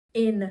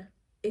In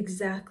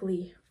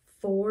exactly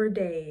 4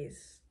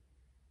 days,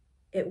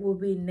 it will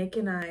be Nick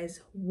and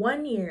I's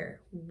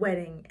 1-year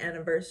wedding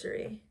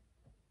anniversary.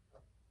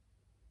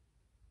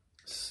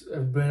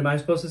 Am I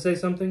supposed to say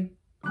something?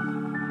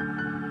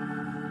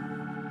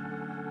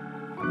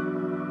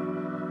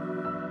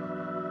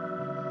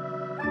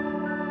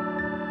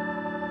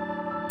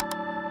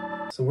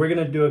 So we're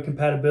gonna do a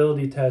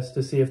compatibility test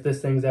to see if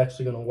this thing's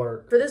actually gonna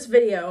work. For this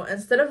video,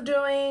 instead of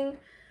doing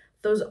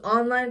those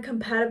online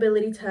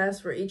compatibility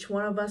tests where each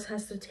one of us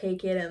has to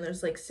take it and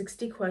there's like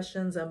 60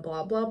 questions and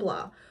blah, blah,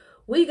 blah,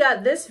 we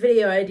got this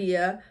video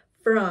idea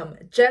from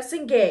Jess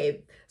and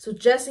Gabe. So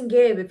Jess and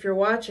Gabe, if you're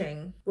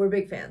watching, we're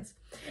big fans.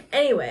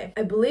 Anyway,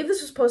 I believe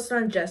this was posted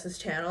on Jess's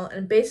channel,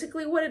 and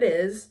basically what it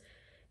is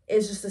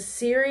just a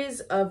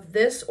series of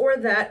this or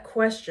that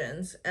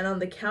questions, and on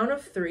the count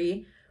of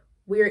 3,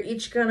 we are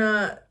each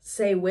gonna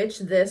say which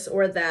this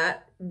or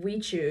that we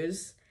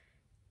choose,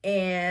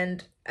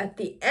 and at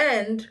the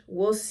end,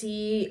 we'll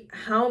see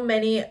how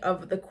many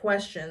of the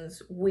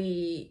questions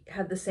we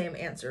had the same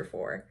answer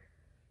for.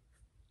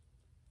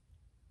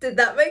 Did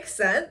that make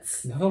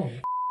sense? No.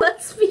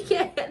 Let's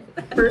begin.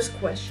 First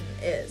question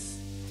is,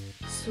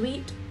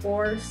 sweet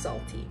or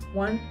salty?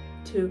 1,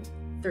 2,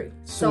 3.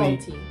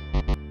 Sweet. Salty.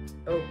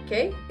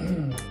 Okay.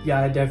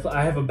 Yeah,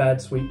 I have a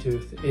bad sweet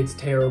tooth. It's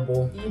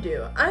terrible. You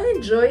do. I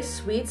enjoy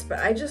sweets, but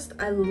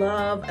I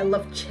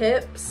love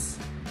chips.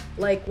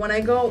 Like when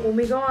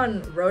we go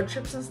on road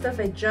trips and stuff,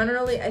 I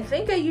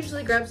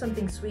usually grab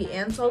something sweet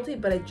and salty,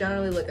 but I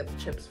generally look at the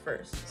chips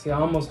first. See, I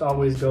almost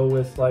always go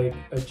with like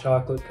a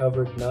chocolate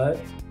covered nut.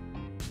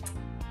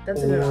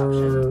 That's a good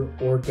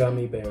option. Or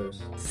gummy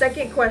bears.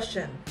 Second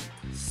question,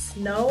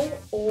 snow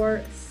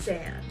or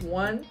sand?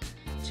 1,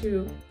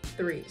 2,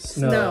 3.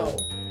 Snow.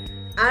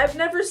 I've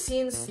never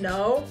seen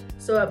snow,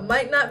 so it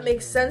might not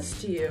make sense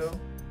to you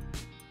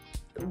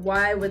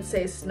why I would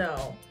say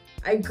snow.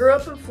 I grew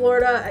up in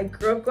Florida, I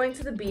grew up going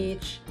to the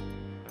beach,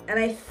 and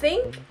I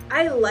think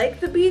I like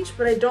the beach,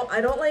 but I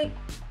don't like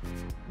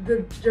the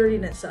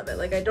dirtiness of it.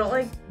 Like, I don't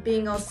like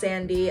being all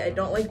sandy, I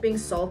don't like being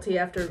salty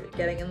after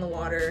getting in the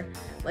water.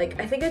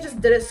 Like, I think I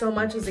just did it so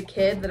much as a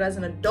kid that as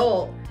an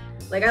adult,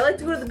 like, I like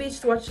to go to the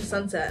beach to watch the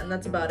sunset, and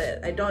that's about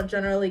it. I don't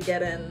generally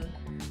get in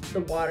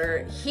the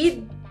water.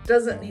 He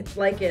doesn't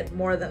like it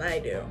more than I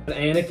do.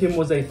 Anakin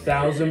was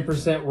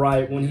 1000%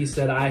 right when he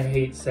said, I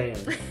hate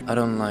sand. I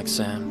don't like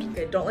sand.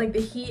 I don't like the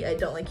heat, I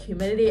don't like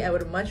humidity. I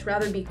would much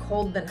rather be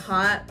cold than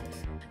hot,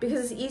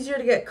 because it's easier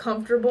to get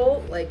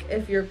comfortable, like,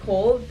 if you're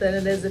cold than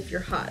it is if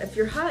you're hot. If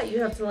you're hot, you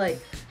have to,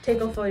 like,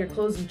 take off all your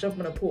clothes and jump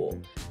in a pool.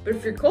 But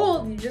if you're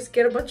cold, you just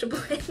get a bunch of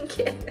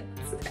blankets.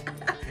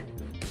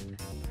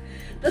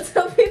 That's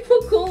how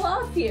people cool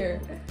off here.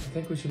 I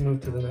think we should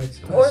move to the next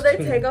question. Or they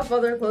take off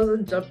all their clothes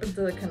and jump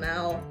into the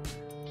canal.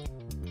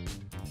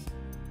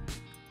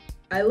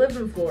 I live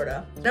in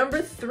Florida.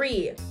 Number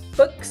 3,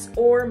 books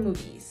or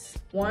movies?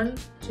 1,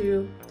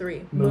 2,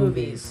 3.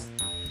 Movies.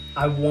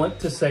 I want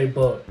to say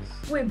books.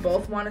 We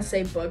both want to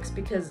say books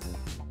because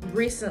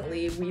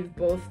recently we've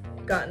both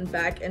gotten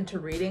back into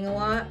reading a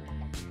lot.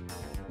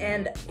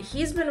 And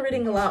he's been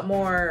reading a lot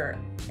more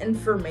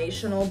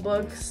informational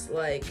books,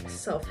 like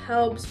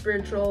self-help,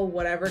 spiritual,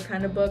 whatever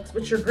kind of books,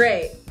 which are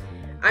great.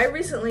 I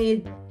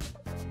recently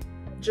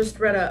just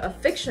read a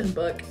fiction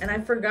book, and I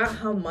forgot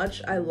how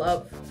much I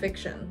love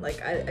fiction.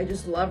 Like, I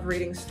just love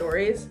reading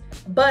stories.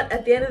 But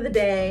at the end of the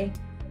day,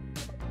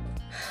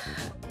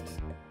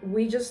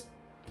 we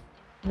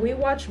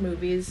watch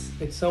movies.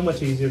 It's so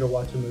much easier to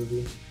watch a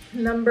movie.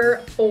 Number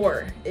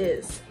 4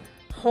 is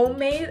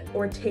homemade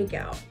or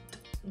takeout?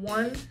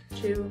 1,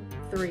 2,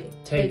 3.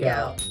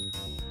 Takeout.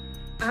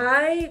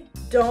 I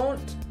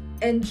don't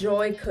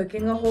enjoy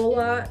cooking a whole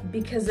lot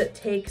because it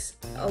takes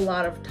a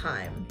lot of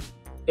time.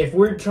 If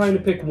we're trying to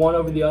pick one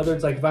over the other,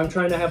 it's like if I'm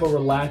trying to have a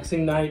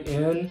relaxing night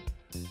in,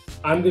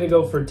 I'm gonna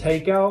go for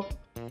takeout,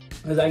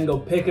 because I can go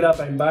pick it up,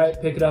 I can buy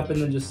it, pick it up,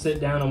 and then just sit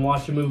down and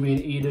watch a movie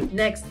and eat it.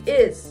 Next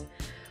is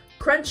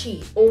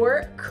crunchy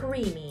or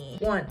creamy?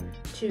 1,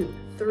 2,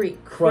 3.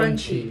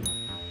 Crunchy.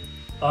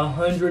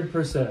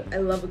 100%. I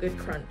love a good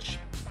crunch.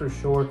 For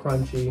sure,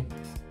 crunchy.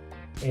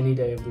 Any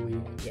day of the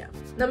week. Yeah.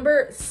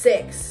 Number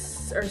 6.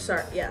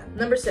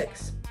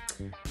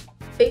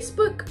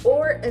 Facebook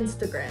or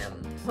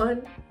Instagram?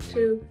 1,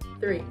 2,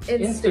 3.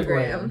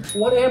 Instagram.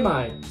 What am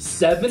I?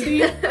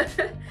 70?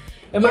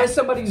 Am I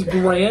somebody's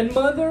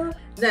grandmother?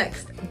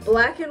 Next,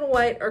 black and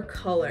white or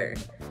color?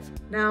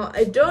 Now,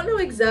 I don't know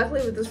exactly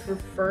what this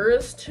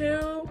refers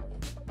to.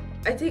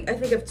 I think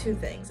of 2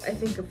 things. I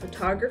think of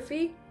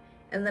photography,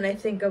 and then I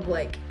think of,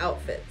 like,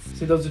 outfits.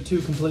 See, those are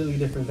 2 completely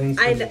different things.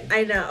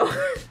 I know.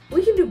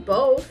 We can do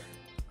both.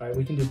 All right,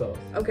 we can do both.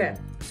 Okay,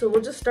 so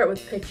we'll just start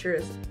with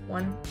pictures.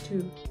 1,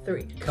 2,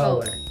 3.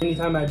 Color.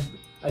 Anytime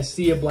I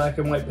see a black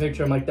and white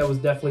picture, I'm like, that was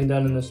definitely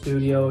done in the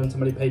studio and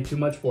somebody paid too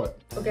much for it.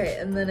 Okay,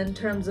 and then in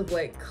terms of,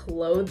 like,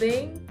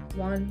 clothing,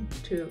 1,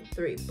 2,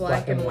 3.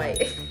 Black and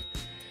white.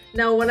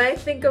 Now, when I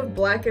think of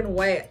black and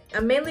white,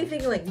 I'm mainly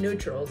thinking, like,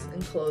 neutrals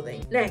in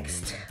clothing.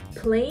 Next,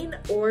 plain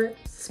or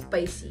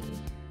spicy?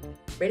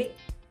 Ready?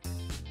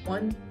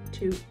 1,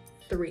 2,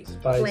 3.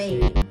 Spicy.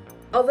 Plain.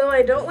 Although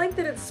I don't like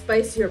that it's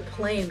spicy or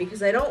plain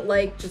because I don't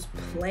like just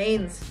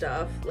plain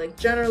stuff. Like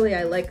generally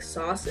I like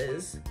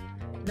sauces.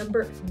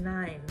 Number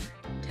 9.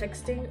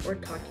 Texting or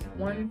talking?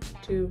 1,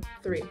 2,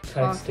 3.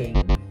 Texting.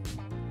 Talking.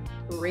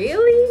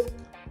 Really?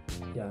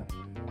 Yeah.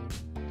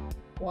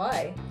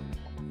 Why?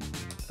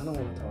 I don't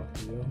want to talk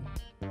to you.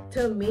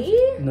 To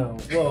me? No.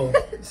 Whoa.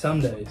 Some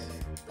days.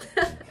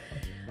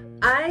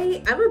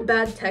 I'm a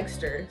bad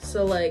texter,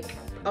 so like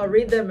I'll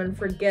read them and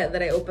forget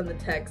that I opened the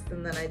text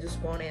and then I just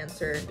won't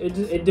answer.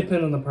 It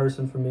depends on the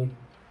person for me.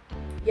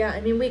 Yeah,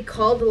 I mean we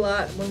called a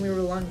lot when we were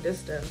long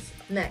distance.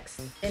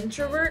 Next,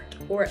 introvert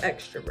or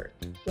extrovert?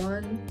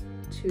 1,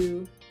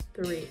 2,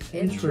 3.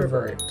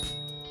 Introvert.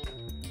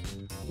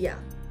 Yeah.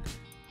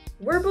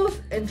 We're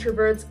both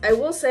introverts. I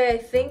will say I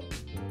think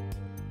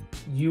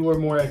You were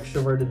more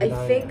extroverted than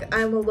I think am.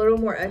 I'm a little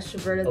more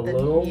extroverted A than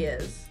little? he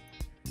is.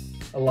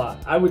 A lot.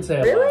 I would say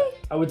a Really? lot.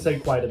 I would say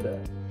quite a bit.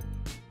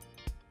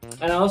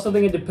 And I also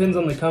think it depends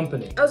on the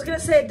company. I was gonna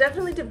say it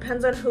definitely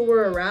depends on who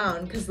we're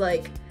around, because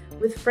like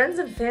with friends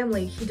and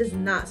family, he does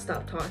not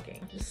stop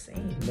talking. Just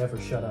saying. Never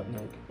shut up,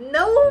 Nick.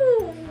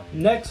 No!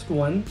 Next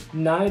one,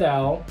 night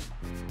owl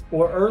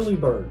or early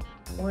bird?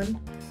 1,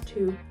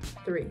 2,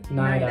 3.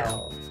 Night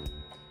owl.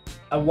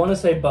 I want to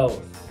say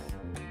both.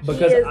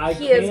 Because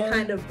he is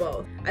kind of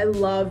both. I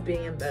love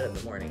being in bed in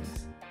the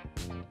mornings.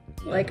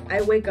 Yeah. Like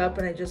I wake up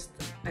and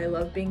I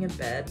love being in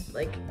bed.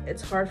 Like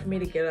it's hard for me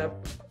to get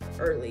up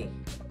early.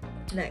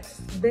 Next,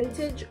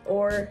 vintage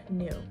or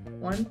new?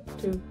 1,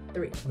 2,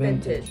 3.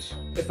 Vintage.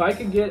 If I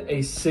could get a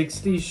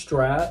 60s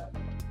Strat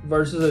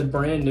versus a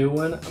brand new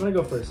one, I'm gonna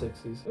go for a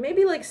 60s.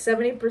 Maybe like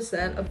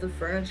 70% of the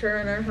furniture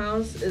in our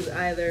house is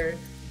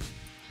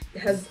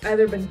has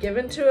either been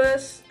given to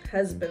us,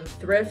 has been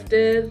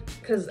thrifted,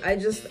 because I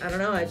don't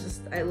know,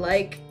 I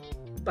like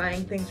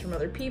buying things from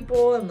other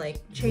people and like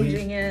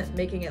changing it,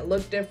 making it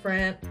look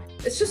different.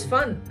 It's just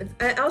fun.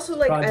 I also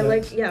like,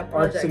 Projects. projects.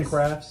 Arts and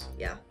crafts.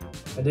 Yeah.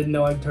 I didn't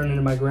know I'd turn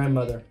into my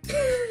grandmother.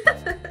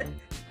 Hey,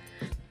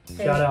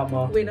 shout out,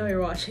 Ma. We know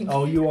you're watching.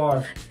 Oh, you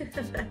are.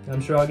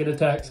 I'm sure I'll get a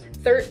text.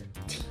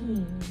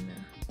 13.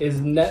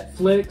 Is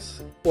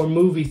Netflix or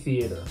movie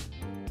theater?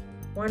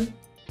 1,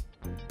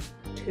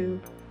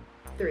 2,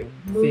 3.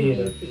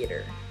 Movie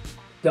theater.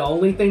 The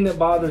only thing that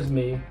bothers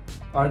me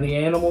are the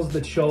animals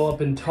that show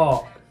up and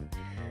talk.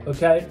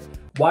 Okay?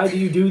 Why do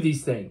you do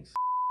these things?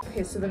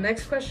 Okay, so the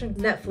next question,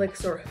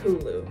 Netflix or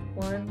Hulu?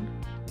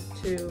 1,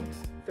 2,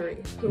 3.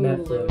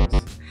 Hulu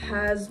Netflix.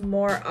 has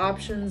more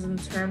options in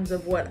terms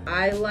of what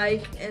I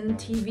like in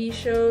TV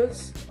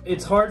shows.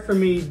 It's hard for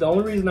me. The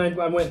only reason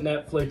I went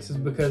Netflix is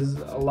because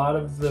a lot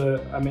of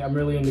I'm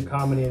really into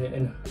comedy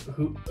and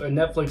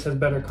Netflix has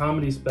better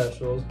comedy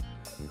specials.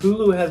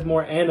 Hulu has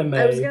more anime.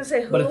 I was gonna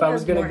say Hulu but if I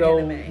was has gonna more go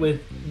anime.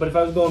 but if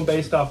I was going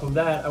based off of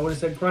that, I would have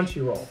said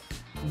Crunchyroll.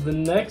 The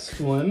next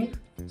one,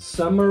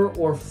 summer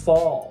or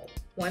fall?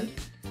 1,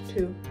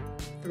 2,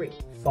 3.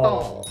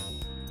 Fall.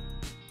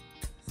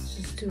 It's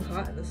just too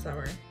hot in the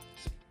summer.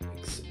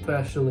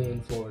 Especially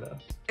in Florida.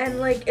 And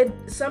like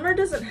summer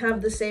doesn't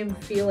have the same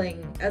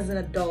feeling as an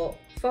adult.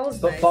 Fall's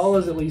But nice. fall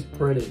is at least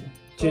pretty.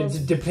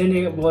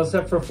 Depending, well,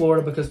 except for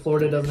Florida because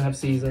Florida doesn't have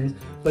seasons.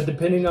 But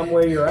depending on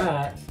where you're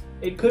at,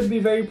 it could be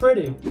very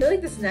pretty. I feel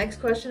like this next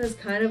question is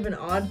kind of an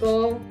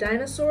oddball.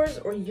 Dinosaurs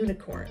or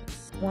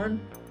unicorns? 1,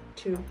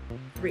 2,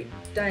 3.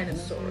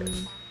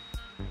 Dinosaurs.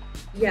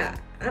 Yeah,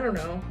 I don't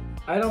know.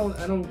 I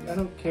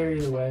don't care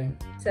either way.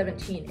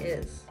 17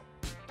 is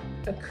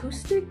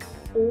acoustic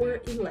or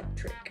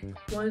electric?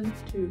 1,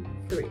 2,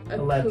 3.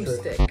 Electric.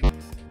 Acoustic.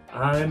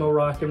 I'm a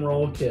rock and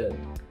roll kid.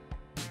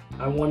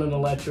 I want an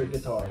electric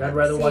guitar. I'd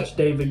rather watch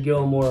David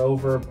Gilmour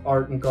over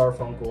Art and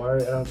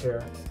Garfunkel. I don't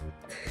care.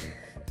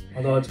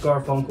 Although it's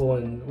Garfunkel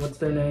and what's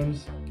their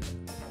names?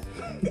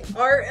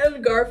 Art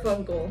and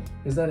Garfunkel.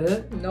 Is that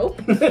it?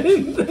 Nope. I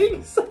didn't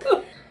think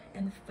so.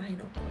 And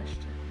final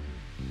question.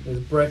 Is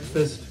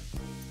breakfast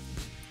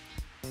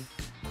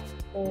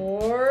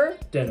Or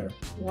dinner?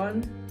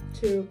 1,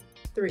 2,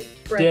 3.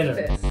 Dinner.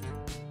 Breakfast.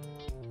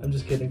 I'm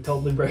just kidding.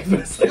 Totally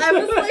breakfast. I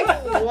was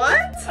like,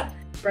 what?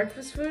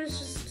 Breakfast food is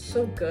just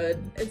so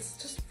good. It's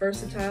just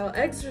versatile.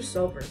 Eggs are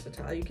so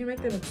versatile. You can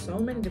make them in so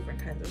many different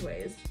kinds of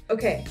ways.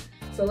 Okay,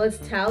 so let's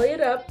tally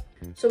it up.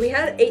 So we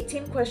had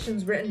 18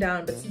 questions written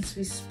down, but since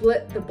we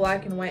split the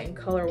black and white and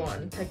color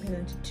one technically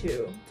into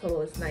 2,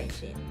 total is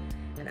 19.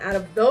 And out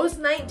of those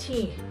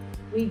 19,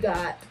 we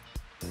got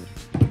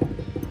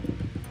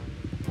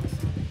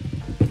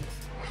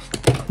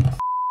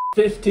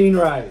 15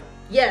 right.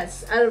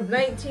 Yes, out of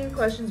 19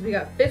 questions, we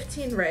got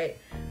 15 right,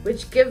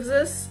 which gives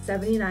us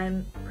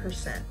 79%.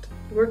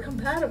 We're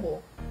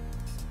compatible.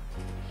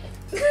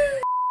 We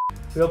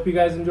hope you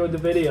guys enjoyed the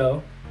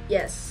video.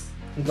 Yes.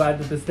 I'm glad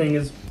that this thing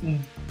is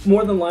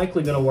more than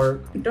likely gonna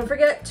work. Don't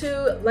forget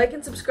to like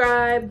and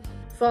subscribe,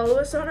 follow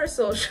us on our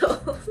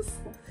socials,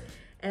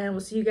 and we'll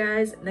see you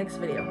guys next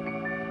video.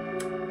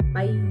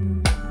 Bye.